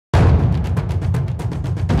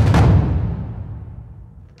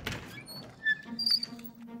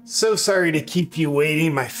So sorry to keep you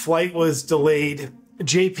waiting. My flight was delayed.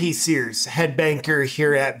 JP Sears, head banker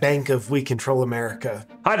here at Bank of We Control America.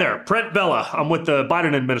 Hi there, Brent Bella. I'm with the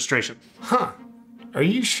Biden administration. Huh. Are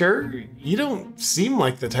you sure? You don't seem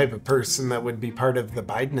like the type of person that would be part of the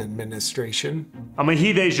Biden administration. I'm a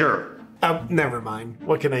he, they, sure. Oh, never mind.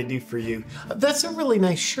 What can I do for you? That's a really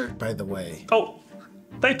nice shirt, by the way. Oh,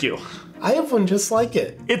 thank you. I have one just like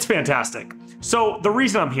it. It's fantastic. So the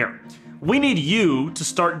reason I'm here, we need you to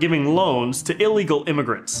start giving loans to illegal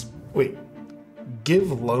immigrants. Wait,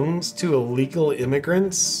 give loans to illegal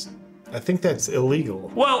immigrants? I think that's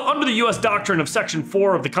illegal. Well, under the US doctrine of Section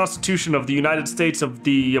 4 of the Constitution of the United States of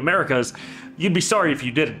the Americas, you'd be sorry if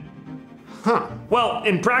you didn't. Huh. Well,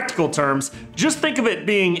 in practical terms, just think of it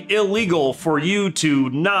being illegal for you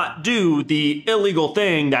to not do the illegal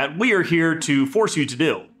thing that we are here to force you to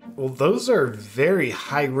do. Well, those are very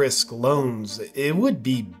high-risk loans. It would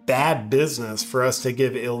be bad business for us to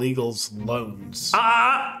give illegals loans.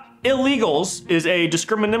 Illegals is a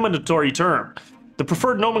discriminatory term. The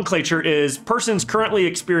preferred nomenclature is persons currently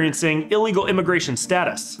experiencing illegal immigration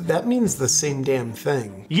status. That means the same damn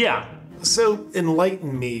thing. Yeah. So,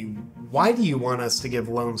 enlighten me. Why do you want us to give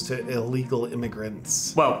loans to illegal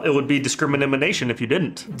immigrants? Well, it would be discrimination if you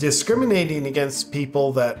didn't. Discriminating against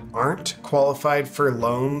people that aren't qualified for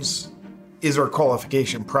loans is our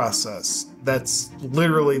qualification process. That's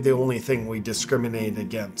literally the only thing we discriminate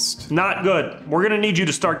against. Not good. We're gonna need you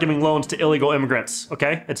to start giving loans to illegal immigrants,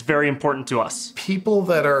 okay? It's very important to us. People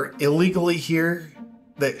that are illegally here,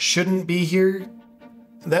 that shouldn't be here,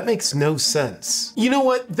 that makes no sense. You know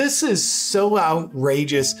what? This is so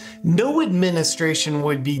outrageous. No administration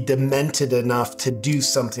would be demented enough to do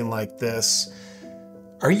something like this.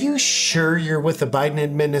 Are you sure you're with the Biden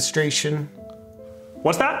administration?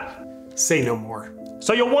 What's that? Say no more.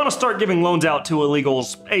 So you'll want to start giving loans out to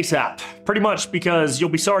illegals ASAP. Pretty much because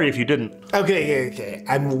you'll be sorry if you didn't. Okay.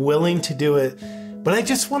 I'm willing to do it, but I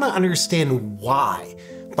just want to understand why.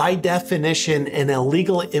 By definition, an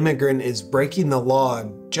illegal immigrant is breaking the law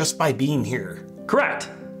just by being here. Correct.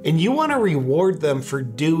 And you want to reward them for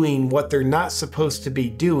doing what they're not supposed to be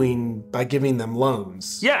doing by giving them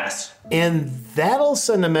loans. Yes. And that'll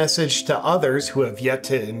send a message to others who have yet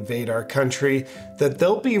to invade our country that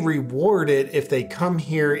they'll be rewarded if they come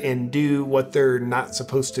here and do what they're not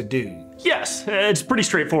supposed to do. Yes, it's pretty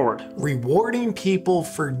straightforward. Rewarding people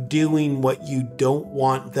for doing what you don't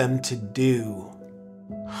want them to do.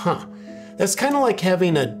 Huh. That's kind of like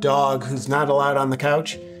having a dog who's not allowed on the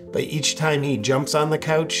couch, but each time he jumps on the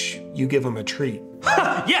couch, you give him a treat.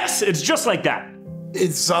 Yes, it's just like that.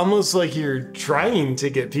 It's almost like you're trying to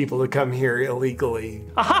get people to come here illegally.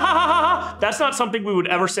 That's not something we would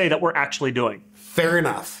ever say that we're actually doing. Fair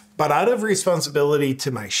enough. But out of responsibility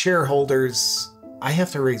to my shareholders, I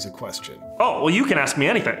have to raise a question. Oh, well, you can ask me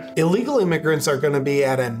anything. Illegal immigrants are going to be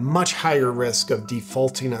at a much higher risk of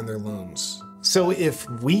defaulting on their loans. So if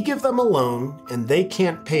we give them a loan and they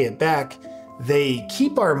can't pay it back, they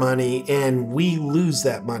keep our money and we lose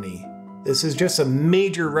that money. This is just a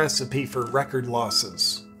major recipe for record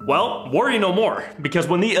losses. Well, worry no more, because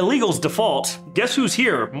when the illegals default, guess who's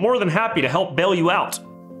here, more than happy to help bail you out?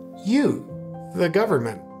 You, the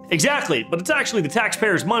government. Exactly, but it's actually the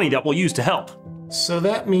taxpayers' money that we'll use to help. So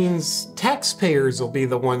that means taxpayers will be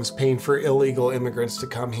the ones paying for illegal immigrants to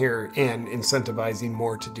come here and incentivizing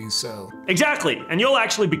more to do so. Exactly, and you'll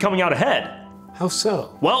actually be coming out ahead. How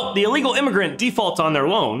so? Well, the illegal immigrant defaults on their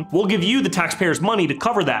loan. We'll give you the taxpayers' money to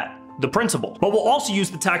cover that, the principal. But we'll also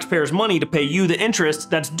use the taxpayers' money to pay you the interest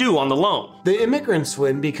that's due on the loan. The immigrants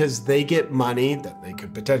win because they get money that they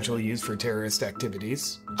could potentially use for terrorist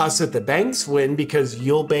activities. Us at the banks win because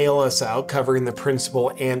you'll bail us out covering the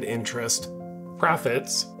principal and interest.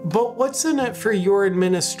 Profits. But what's in it for your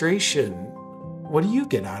administration? What do you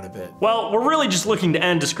get out of it? Well, we're really just looking to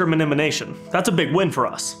end discrimination. That's a big win for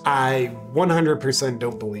us. I 100%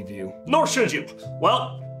 don't believe you. Nor should you.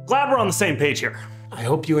 Well, glad we're on the same page here. I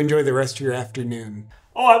hope you enjoy the rest of your afternoon.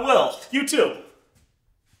 Oh, I will. You too.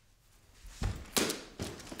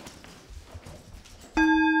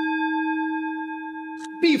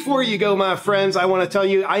 Before you go, my friends, I want to tell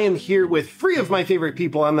you I am here with three of my favorite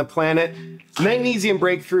people on the planet. Magnesium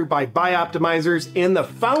Breakthrough by Bioptimizers and the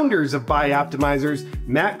founders of Bioptimizers,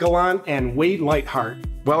 Matt Gallant and Wade Lightheart.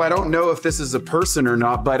 Well, I don't know if this is a person or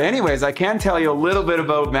not, but anyways, I can tell you a little bit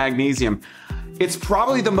about magnesium. It's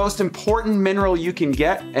probably the most important mineral you can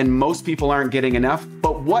get, and most people aren't getting enough.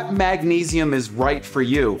 But what magnesium is right for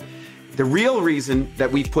you? The real reason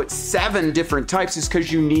that we put 7 different types is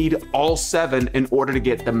because you need all 7 in order to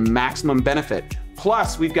get the maximum benefit.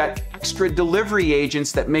 Plus, we've got extra delivery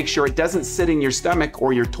agents that make sure it doesn't sit in your stomach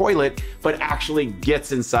or your toilet, but actually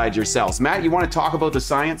gets inside your cells. Matt, you want to talk about the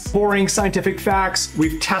science? Boring scientific facts.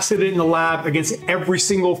 We've tested it in the lab against every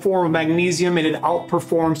single form of magnesium, and it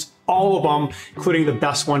outperforms all of them, including the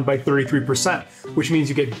best one by 33%, which means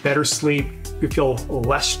you get better sleep, you feel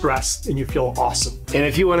less stressed, and you feel awesome. And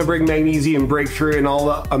if you want to bring magnesium breakthrough and all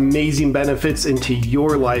the amazing benefits into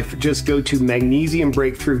your life, just go to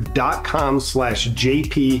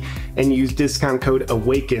magnesiumbreakthrough.com/JP and use discount code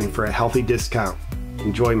AWAKEN for a healthy discount.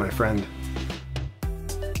 Enjoy, my friend.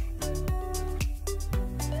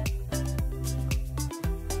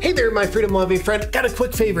 Hey there, my freedom-loving friend. Got a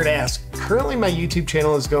quick favor to ask. Currently, my YouTube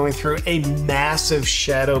channel is going through a massive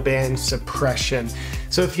shadow ban suppression.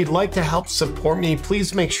 So if you'd like to help support me,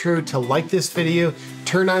 please make sure to like this video,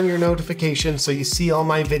 turn on your notifications so you see all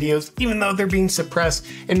my videos, even though they're being suppressed,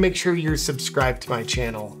 and make sure you're subscribed to my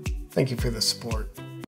channel. Thank you for the support.